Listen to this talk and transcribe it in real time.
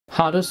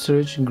How to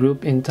search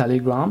group in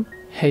Telegram.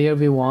 Hey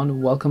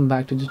everyone, welcome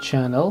back to the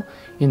channel.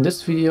 In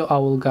this video I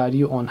will guide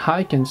you on how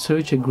you can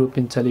search a group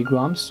in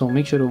Telegram, so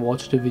make sure to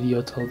watch the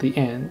video till the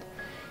end.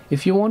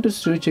 If you want to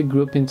search a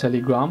group in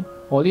Telegram,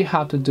 all you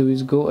have to do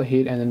is go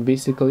ahead and then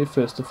basically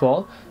first of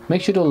all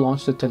make sure to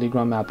launch the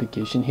Telegram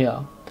application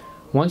here.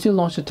 Once you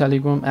launch the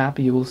Telegram app,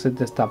 you will see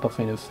this type of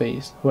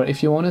interface where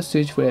if you want to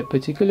search for a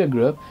particular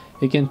group,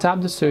 you can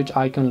tap the search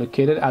icon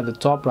located at the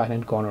top right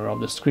hand corner of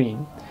the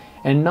screen.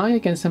 And now you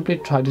can simply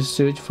try to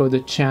search for the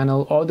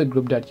channel or the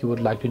group that you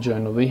would like to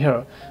join over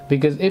here,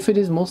 because if it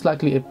is most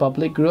likely a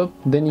public group,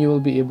 then you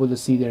will be able to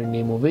see their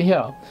name over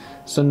here.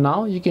 So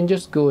now you can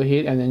just go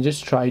ahead and then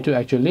just try to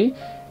actually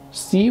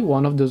see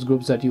one of those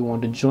groups that you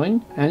want to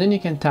join, and then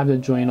you can tap the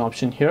join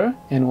option here,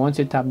 and once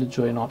you tap the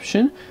join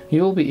option,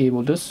 you will be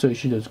able to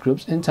search those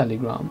groups in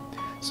Telegram.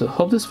 So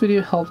hope this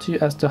video helped you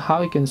as to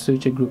how you can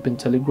search a group in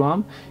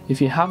Telegram.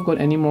 If you have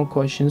got any more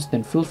questions,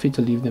 then feel free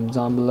to leave them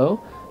down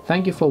below.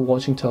 Thank you for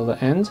watching till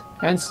the end,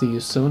 and see you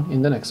soon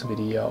in the next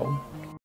video.